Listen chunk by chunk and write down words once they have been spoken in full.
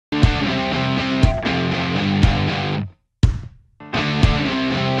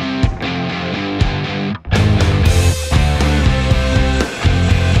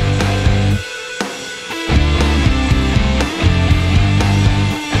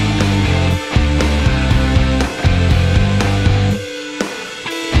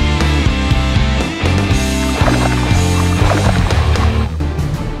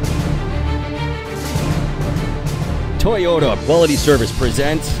Toyota Quality Service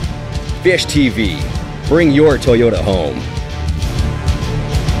presents Fish TV. Bring your Toyota home.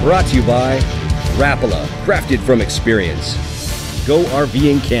 Brought to you by Rapala, crafted from experience. Go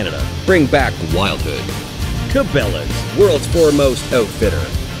RVing Canada. Bring back wildhood. Cabela's, world's foremost outfitter.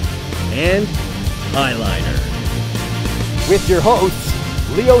 And Eyeliner. With your hosts,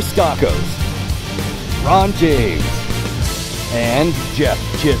 Leo Stakos, Ron James, and Jeff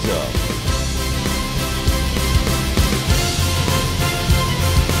Chisholm.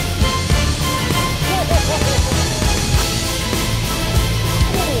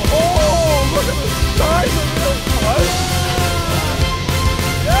 Oh, look at the size of this one!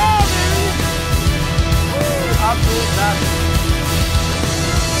 Yeah, baby! Absolute massive.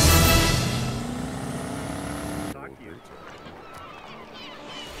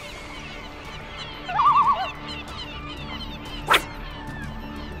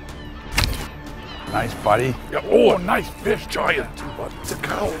 Nice, buddy. Yeah, oh, nice fish, giant. It's a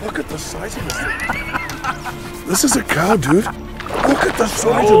cow. Look at the size of this thing. This is a cow, dude. Look at the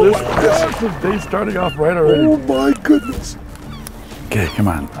size of this fish. This day starting off right already. Oh my goodness. Okay, come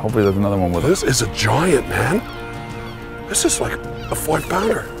on. Hopefully there's another one with us. This is a giant, man. This is like a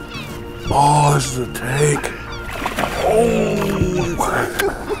 5-pounder. Oh, this is a tank. Oh,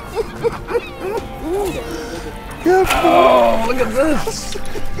 look at this.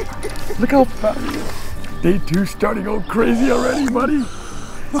 Look how fast. Day 2 starting out crazy already, buddy.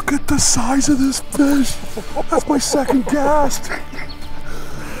 Look at the size of this fish. That's my second cast.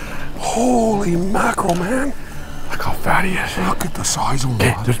 Holy mackerel, man. Look how fat he is. Look at the size of him.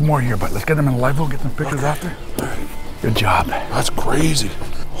 Okay, there's more here, but let's get him in live. We'll get some pictures after. Good job. That's crazy.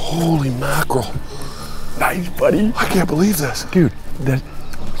 Holy mackerel. Nice, buddy. I can't believe this. Dude, the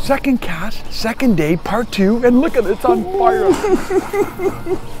second cast, second day, part 2, and look at it, it's on fire.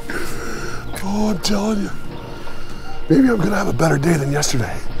 Oh, I'm telling you. Maybe I'm gonna have a better day than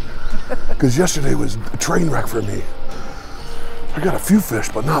yesterday. Because yesterday was a train wreck for me. I got a few fish,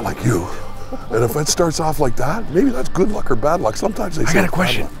 but not like you. And if it starts off like that, maybe that's good luck or bad luck. Sometimes they say I got a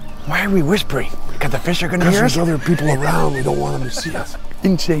question. Why are we whispering? Because the fish are gonna hear us? There's other people around, we don't want them to see us.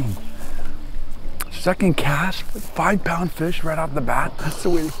 Insane. Second cast, 5-pound fish right off the bat. That's the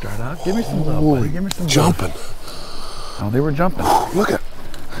way to start out. Give me some love, buddy. Give me some jumping. Love. Oh, they were jumping. Look at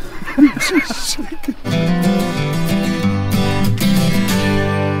she's shaking.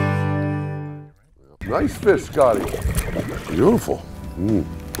 Nice fish, Scotty. Beautiful.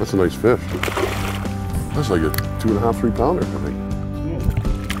 That's a nice fish. That's like a 2.5, 3-pounder for me.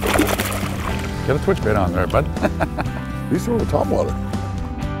 Get a twitch bait on there, bud. He's throwing the top water.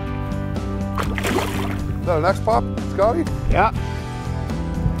 Is that an X-Pop, Scotty? Yeah.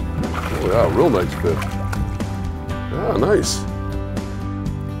 Oh yeah, real nice fish. Yeah, nice.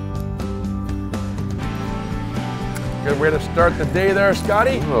 Good way to start the day there,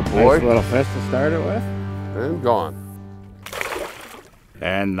 Scotty. Oh boy. Nice little fish to start it with. And gone.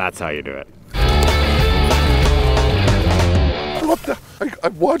 And that's how you do it.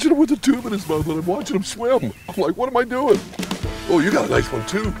 I'm watching him with the tube in his mouth and I'm watching him swim. I'm like, what am I doing? Oh, you got a nice one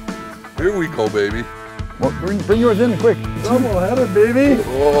too. Here we go, baby. Well, bring yours in quick. Double-header, baby.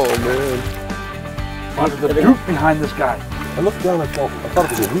 Oh, man. What's the goop behind this guy? I looked down, I thought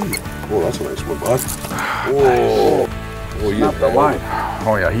it was a weed. Oh, that's a nice one, bud. Oh, you Not the line.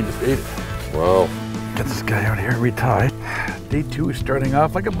 Oh, yeah, he just ate it. Wow. Get this guy out here, retie. Day 2 is starting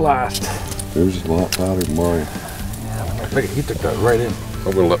off like a blast. There's a lot fatter than mine. Yeah, look, he took that right in.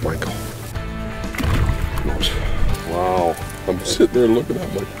 I'm going to let mine go. Wow. I'm sitting there looking at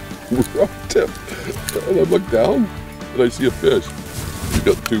my rock tip. And I look down and I see a fish. He's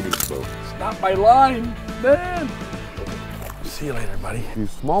got the tube in his mouth. It's not my line, man. See you later, buddy. These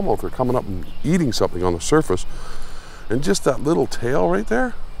smallmouth are coming up and eating something on the surface. And just that little tail right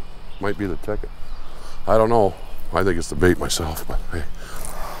there might be the ticket. I don't know. I think it's the bait myself, but hey,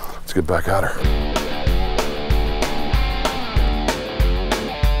 let's get back at her.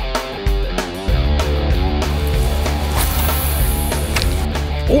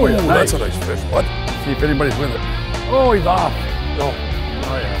 Oh, yeah, That's a nice fish, bud. See if anybody's with it. Oh, he's off. No.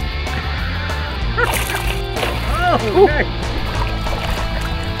 Oh, yeah. Oh, okay.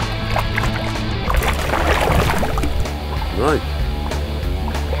 Right.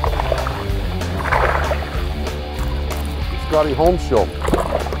 Scotty Holmes show.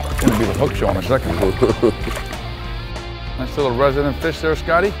 It's going to be the hook show in a second. Nice little resident fish there,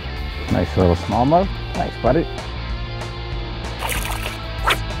 Scotty. Nice little smallmouth. Thanks, buddy.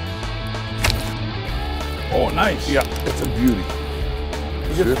 Oh, nice. Yeah, it's a beauty.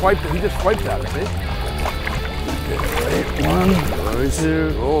 He just swiped at it, see? Okay, right. 1, Nice.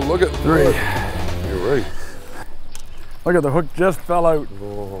 2, oh, look at 3. You're right. Look at the hook just fell out.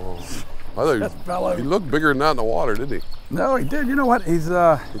 Oh, I Just fell out. thought he looked bigger than that in the water, didn't he? No, he did. You know what? It's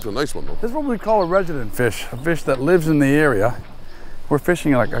a nice one though. This is what we call a resident fish, a fish that lives in the area. We're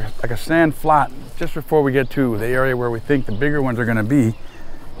fishing like a sand flat just before we get to the area where we think the bigger ones are going to be.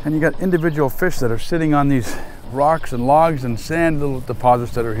 And you got individual fish that are sitting on these rocks and logs and sand little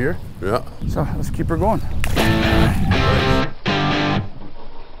deposits that are here. Yeah. So let's keep her going. All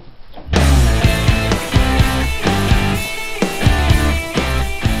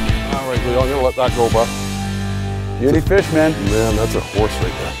right, Leo, I'm gonna let that go, bud. Beauty fish, man. Man, that's a horse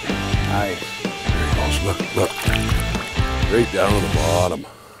right there. Nice. There he goes. Look, look. Right down to the bottom.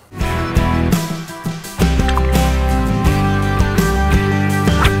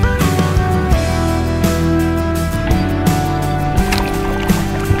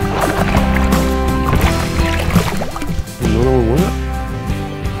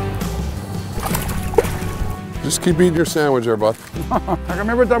 Just keep eating your sandwich there, bud. I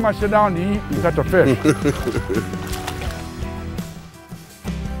remember every time I sit down to eat, you got the fish.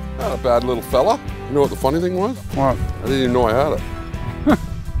 Not a bad little fella. You know what the funny thing was? What? I didn't even know I had it.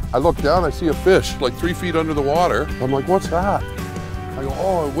 I look down, I see a fish like 3 feet under the water. I'm like, what's that? I go,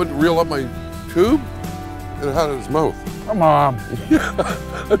 oh, it wouldn't reel up my tube? And it had it in its mouth. Come on.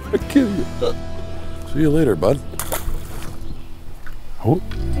 I'm not kidding you. See you later, bud. Oh.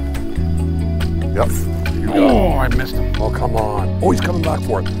 Yep. Oh, I missed him. Oh, come on. Oh, he's coming back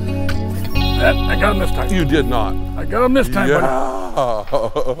for it. I got him this time. You did not. I got him this time, buddy. Yeah.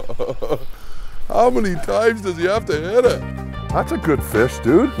 How many times does he have to hit it? That's a good fish,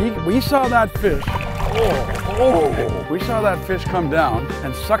 dude. We saw that fish. We saw that fish come down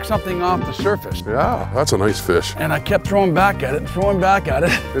and suck something off the surface. Yeah, that's a nice fish. And I kept throwing back at it,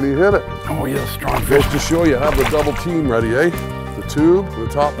 And he hit it. Oh, he's a strong fish. Goes to show you, have the double team ready, eh? The tube, the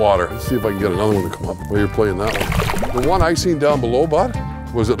top water. Let's see if I can get another one to come up while you're playing that one. The one I seen down below, bud,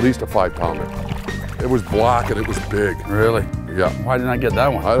 was at least a 5-pounder. It was black and it was big. Really? Yeah. Why didn't I get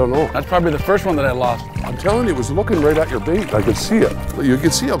that one? I don't know. That's probably the first one that I lost. I'm telling you, it was looking right at your bait. I could see it. You can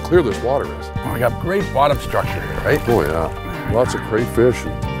see how clear this water is. Oh, we got great bottom structure here, right? Oh yeah. Lots of crayfish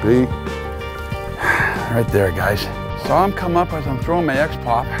and bait. Right there, guys. Saw him come up as I'm throwing my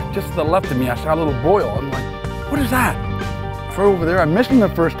X-Pop. Just to the left of me, I saw a little boil. I'm like, what is that? Throw over there. I missed him the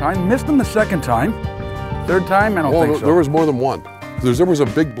first time, missed him the second time. Third time, I don't think so. There was more than one. There was a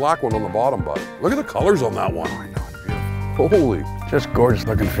big black one on the bottom, bud. Look at the colors on that one. I know, it's beautiful. Holy. Just gorgeous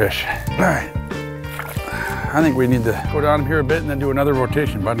looking fish. All right. I think we need to go down here a bit and then do another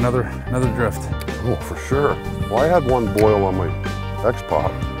rotation, but another drift. Oh, for sure. Well, I had one boil on my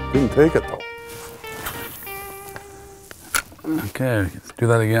X-Pop. Didn't take it though. Okay, let's do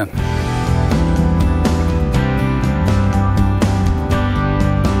that again.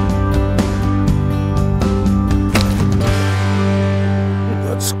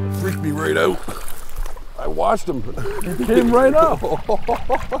 That's freaked me right out. I watched him. He came right up.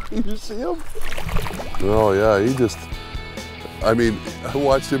 You see him? Oh yeah, he just, I mean, I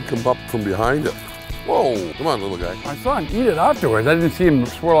watched him come up from behind it. Whoa, come on little guy. I saw him eat it afterwards. I didn't see him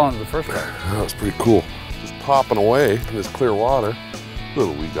swirl on it the first time. That was pretty cool. Just popping away in this clear water.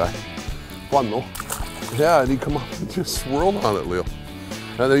 Little wee guy. Fun though. Yeah, and he come up and just swirled on it, Leo.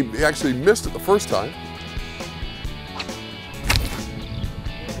 And then he actually missed it the first time.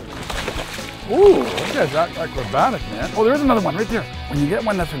 Ooh, that guy's acrobatic, man. Oh, there's another one right there. When you get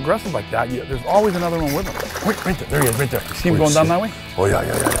one that's aggressive like that, there's always another one with him. Wait, right there. There he is, right there. You see him going down that way? Oh yeah.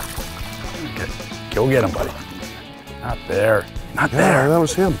 Okay. Go get him, buddy. Not there. Not Yeah, there. that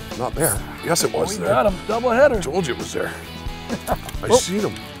was him. Not there. Yes, it was We there. got him. Double header. I told you it was there. I Oh. seen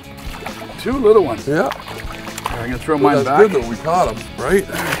him. 2 little ones. Yeah. I'm gonna throw Well, mine that's back. good that we caught him, right?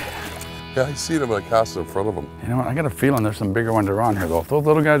 Yeah, I seen him and I cast it in front of him. You know what? I got a feeling there's some bigger ones around here, though. If those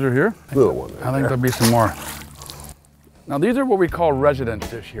little guys are here, Little one. I think there'll be some more. Now, these are what we call resident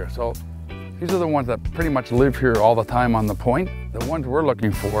fish here. So these are the ones that pretty much live here all the time on the point. The ones we're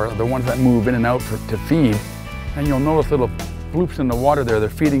looking for are the ones that move in and out to feed. And you'll notice little bloops in the water there. They're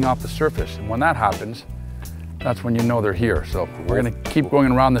feeding off the surface. And when that happens, that's when you know they're here. So we're gonna keep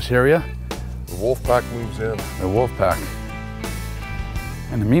going around this area. The wolf pack moves in. The wolf pack.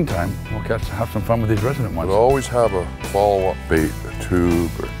 In the meantime, we'll have some fun with these resident ones. But always have a follow-up bait, a tube,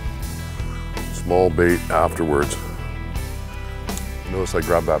 or small bait afterwards. Notice I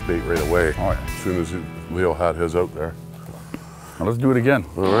grabbed that bait right away. Oh, yeah. As soon as Leo had his out there. Now let's do it again.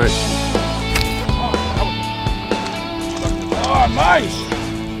 All right. Oh, nice!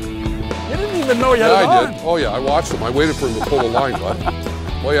 You didn't even know you had it Yeah, I on. did. Oh yeah, I watched him. I waited for him to pull the line, bud.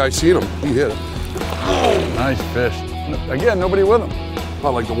 Oh yeah, I seen him. He hit it. Nice fish. Again, nobody with him.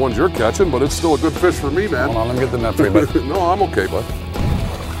 Not like the ones you're catching, but it's still a good fish for me, man. Hold on, let me get the net for you, bud. No, I'm okay, bud.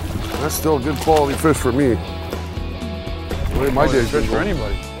 That's still a good quality fish for me. The way my day's fish been for going.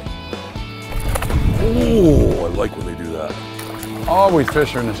 anybody. Oh, I like when they do that. Always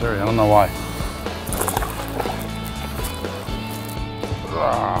fish are in this area. I don't know why.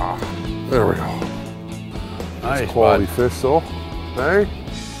 There we go. Nice, Quality bud. fish, though. Hey,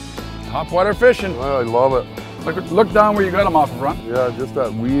 Top water fishing. I love it. Look down where you got them off the front. Yeah, just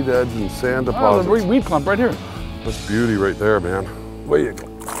that weed edge and sand Oh, deposits. the weed clump right here. That's beauty right there, man. Way you go.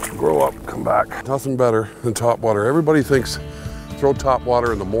 Grow up, come back. Nothing better than top water. Everybody thinks throw top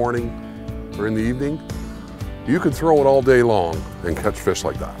water in the morning or in the evening. You can throw it all day long and catch fish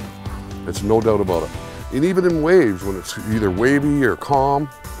like that. It's no doubt about it. And even in waves, when it's either wavy or calm,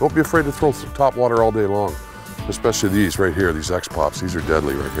 don't be afraid to throw top water all day long. Especially these right here, these X-Pops. These are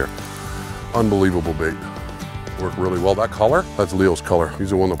deadly right here. Unbelievable bait. Work really well. That color, that's Leo's color. He's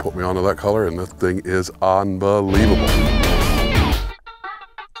the one that put me onto that color, and this thing is unbelievable.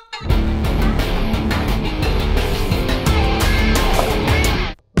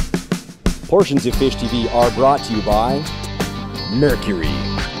 Portions of Fish TV are brought to you by Mercury.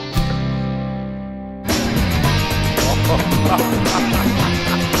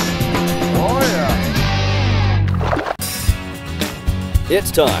 Oh yeah.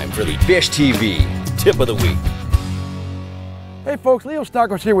 It's time for the Fish TV Tip of the Week. Hey folks, Leo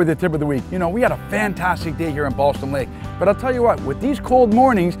Stockos here with the tip of the week. You know, we had a fantastic day here in Balsam Lake, but I'll tell you what, with these cold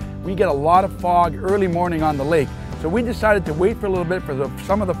mornings, we get a lot of fog early morning on the lake. So we decided to wait for a little bit for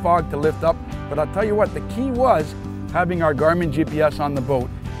some of the fog to lift up, but I'll tell you what, the key was having our Garmin GPS on the boat.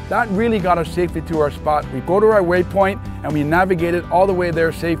 That really got us safely to our spot. We go to our waypoint and we navigated all the way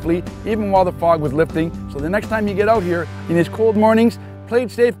there safely, even while the fog was lifting. So the next time you get out here in these cold mornings, play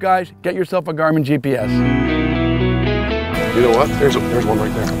it safe, guys. Get yourself a Garmin GPS. You know what? There's one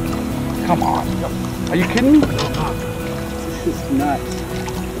right there. Come on. Are you kidding me? This is nuts.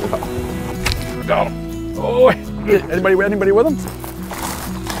 Got him. Oh, anybody with him?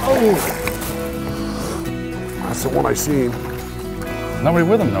 Oh, that's the one I seen. Nobody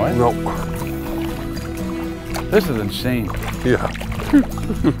with him, no, eh? No. This is insane. Yeah.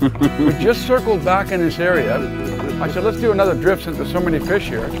 We just circled back in this area. I said, let's do another drift since there's so many fish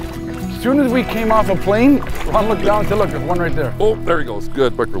here. As soon as we came off a plane, Ron looked down and said, look, there's one right there. Oh, there he goes.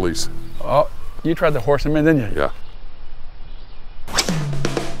 Good. Quick release. Oh, you tried to horse him in, didn't you? Yeah.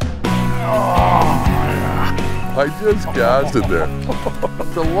 I just cast it there.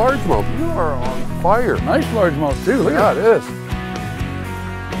 The largemouth, you are on fire. Nice largemouth too, look Yeah, at it is.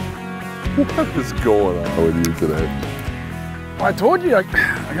 What is going on with you today? that. I told you,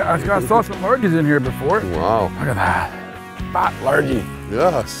 I saw some largies in here before. Wow. Look at that. Fat largie.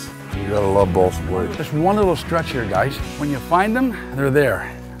 Yes. You gotta love Balsam Lake. Just one little stretch here, guys. When you find them, they're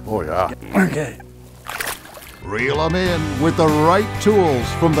there. Oh, yeah. Okay. Reel them in with the right tools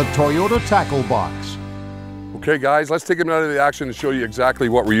from the Toyota Tackle Box. Okay, guys, let's take a minute out of the action and show you exactly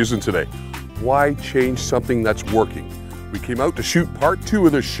what we're using today. Why change something that's working? We came out to shoot part 2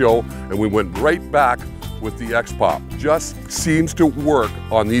 of this show, and we went right back with the X-Pop. Just seems to work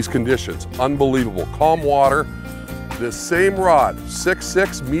on these conditions. Unbelievable. Calm water, this same rod,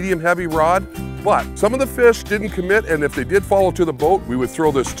 6'6", medium heavy rod, but some of the fish didn't commit, and if they did follow to the boat, we would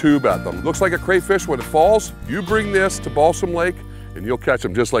throw this tube at them. Looks like a crayfish when it falls. You bring this to Balsam Lake, and you'll catch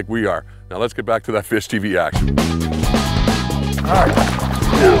them just like we are. Now let's get back to that Fish TV action. All right.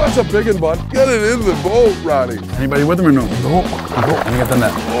 Ooh, that's a big one, bud. Get it in the boat, Ronnie. Anybody with him or no? No. Let me get the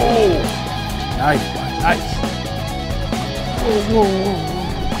net. Oh. Nice, nice. Oh,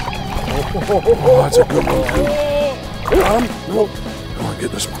 that's a good one, too. Got him? No. Come on,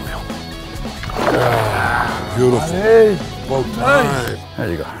 get this one, Neil. Yeah, beautiful. Hey. About time. There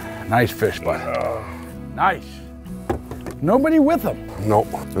you go. Nice fish, bud. Nice. Nobody with him. Nope,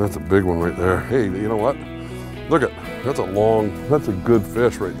 that's a big one right there. Hey, you know what? Look at, that's a good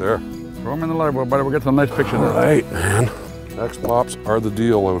fish right there. Throw him in the larboard, buddy. We'll get some nice pictures All of that. right, man. X-Pops are the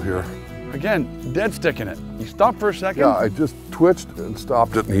deal out here. Again, dead stick in it. You stop for a second. Yeah, I just twitched and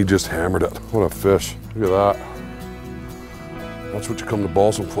stopped it, and he just hammered it. What a fish. Look at that. That's what you come to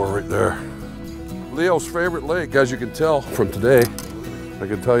Balsam for right there. Leo's favorite lake, as you can tell from today. I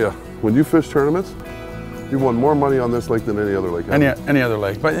can tell you, when you fish tournaments, you won more money on this lake than any other lake. Any other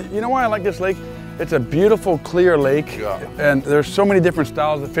lake. But you know why I like this lake? It's a beautiful, clear lake. Yeah. And there's so many different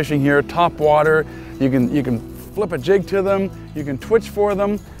styles of fishing here. Top water, you can flip a jig to them, you can twitch for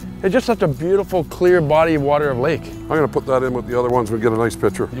them. It's just such a beautiful, clear body of water of lake. I'm gonna put that in with the other ones. We get a nice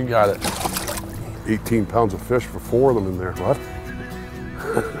picture. You got it. 18 pounds of fish for 4 of them in there. What?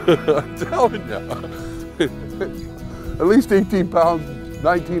 I'm telling you. At least 18 pounds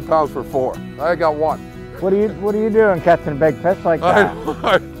 19 pounds for 4. I got 1. What are you doing catching a big fish like that?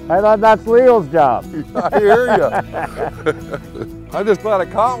 I thought that's Leo's job. I hear you. I just thought I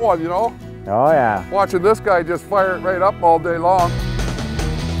caught one, you know? Oh yeah. Watching this guy just fire it right up all day long.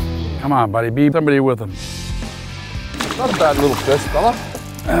 Come on, buddy, be somebody with him. Not a bad little fish, fella.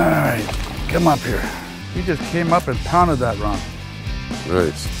 All right, come up here. He just came up and pounded that run.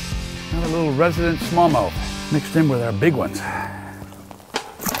 Nice. Got a little resident smallmouth mixed in with our big ones.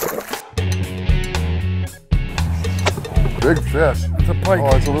 Big fish. That's a pike.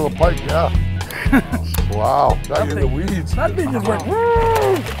 Oh, it's a little pike, yeah. Wow, got you in the weeds. That thing just went,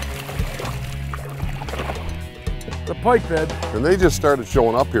 woo! The pike bed. And they just started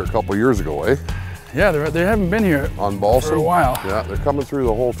showing up here a couple years ago, eh? Yeah, they haven't been here On Balsam. for a while. Yeah, they're coming through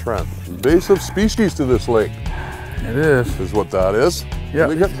the whole trend. Invasive species to this lake It is. is what that is. Yeah.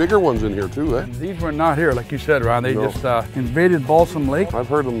 And they got bigger ones in here too, eh? These were not here, like you said, Ron. They No. just invaded Balsam Lake. I've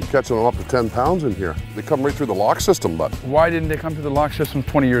heard them catching them up to 10 pounds in here. They come right through the lock system, but, Why didn't they come to the lock system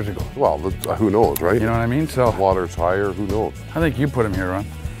 20 years ago? well, who knows, right? You know what I mean? So Water's higher, who knows? I think you put them here, Ron.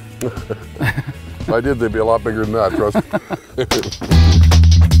 If I did, they'd be a lot bigger than that, trust me.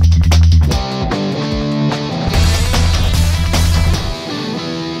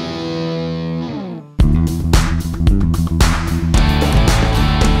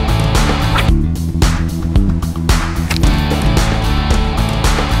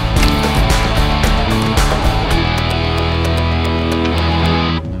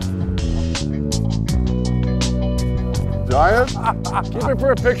 Giant? Keep it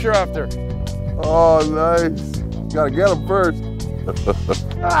for a picture after. Oh, nice. Gotta get him first.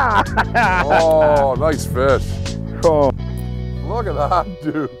 Oh, nice fish. Cool. Look at that,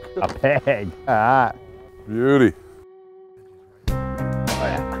 Duke. A pig. Beauty.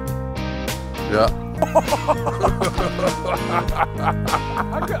 Yeah.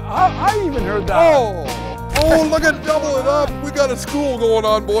 I even heard that. Oh, look at double it up. We got a school going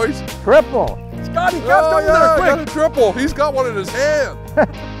on, boys. Triple. Scotty, cast Oh, over yeah, there, I quick. got a triple. He's got one in his hand.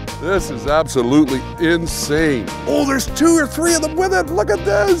 This is absolutely insane. Oh, there's 2 or 3 of them with it. Look at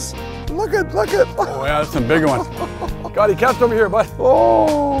this. Look at. Oh yeah, that's some big ones. Scotty, cast over here, bud.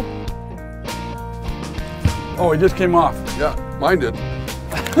 Oh. Oh, he just came off. Yeah, mine did.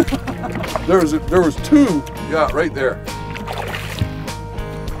 There was 2. Yeah, right there.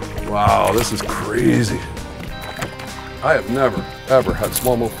 Wow, this is crazy. I have never, ever had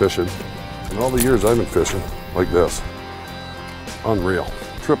smallmouth fishing in all the years I've been fishing like this. Unreal.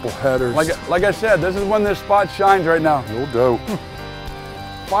 Triple headers. Like I said, this is when this spot shines right now. No doubt.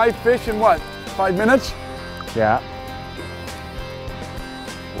 5 fish in what? 5 minutes? Yeah.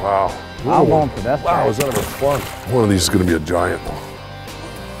 Wow. I'm going for this. Wow, is that ever fun? One of these is going to be a giant.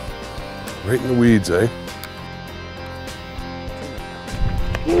 Right in the weeds, eh?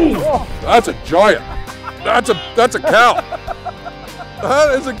 Oh. That's a giant. That's a cow.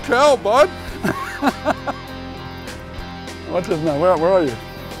 That is a cow, bud. What's this now? Where are you?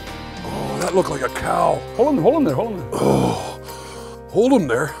 Oh, that looked like a cow. Hold him there, hold him there. Oh, hold him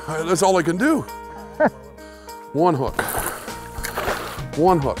there. That's all I can do. One hook.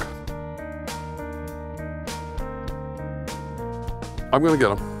 One hook. I'm gonna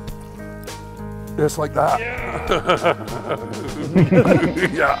get him. Just like that.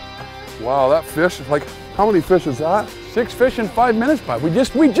 Yeah. Wow, that fish is like, how many fish is that? 6 fish in 5 minutes, bud. We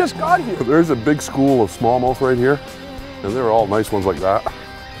just got here. There's a big school of smallmouth right here, and they're all nice ones like that.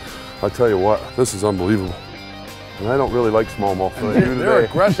 I tell you what, this is unbelievable. And I don't really like smallmouth, but I do They're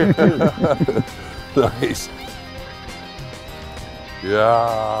today. aggressive too. Nice.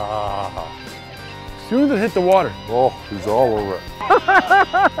 Yeah. As soon as it hit the water. Oh, he's all over it. Get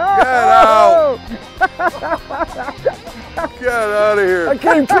out! Get out of here. I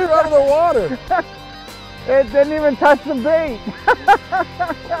came clear out of the water. It didn't even touch the bait.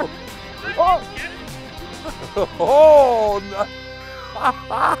 Oh, no.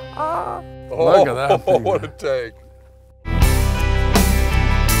 Look at that thing. What a take.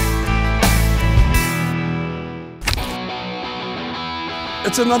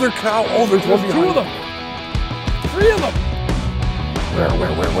 It's another cow. Oh, there's one behind. 2 of them. 3 of them. Where?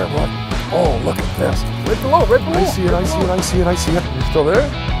 What? Oh, look at this. Right below, right below. I see it. You still there?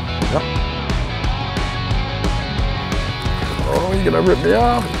 Yep. Oh, you're gonna rip me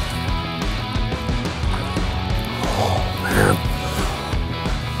off. Oh, man.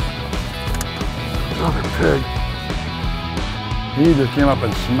 Another pig. He just came up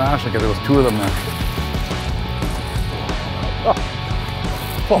and smashed it because there was 2 of them there.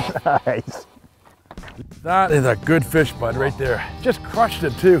 Nice. That is a good fish, bud, right there. Just crushed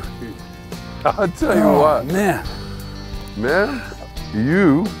it too. I'll tell you what, Man. man,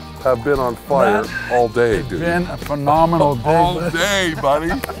 You have been on fire all day, It's dude. been a phenomenal day. All day,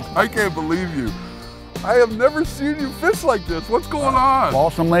 buddy. I can't believe you. I have never seen you fish like this. What's going on?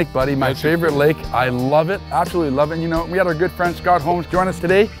 Balsam Lake, buddy, my favorite lake. I love it, absolutely love it. You know, we had our good friend Scott Holmes join us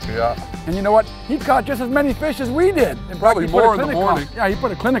today. Yeah. And you know what? He caught just as many fish as we did. In fact, Probably he put a more in the clinic morning. on. Yeah, he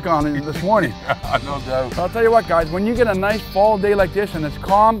put a clinic on it this morning. No doubt. I'll tell you what, guys, when you get a nice fall day like this and it's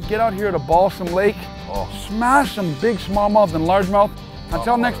calm, get out here to Balsam Lake, smash some big smallmouth and largemouth.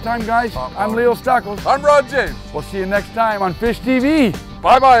 Until next time, guys, I'm Leo Stackles. I'm Rod James. We'll see you next time on Fish TV.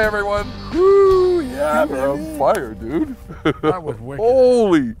 Bye-bye, everyone. Woo, yeah, You're on fire, dude. That was wicked.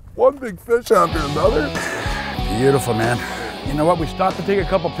 Holy, one big fish after another. Beautiful, man. You know what? We stopped to take a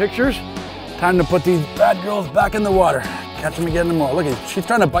couple pictures. Time to put these bad girls back in the water. Catch them again tomorrow. Look at, she's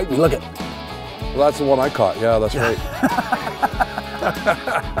trying to bite me. Look at. Well, that's the one I caught. Yeah, that's right.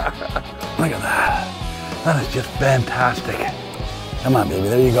 Look at that. That is just fantastic. Come on, baby.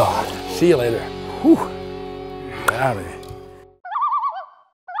 There you go. See you later. Whew. Yeah, baby.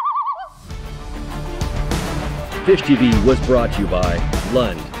 Fish TV was brought to you by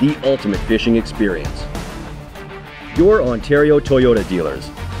Lund, the ultimate fishing experience. Your Ontario Toyota dealers,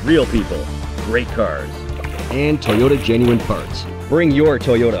 real people, great cars, and Toyota genuine parts. Bring your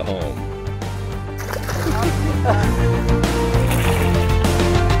Toyota home.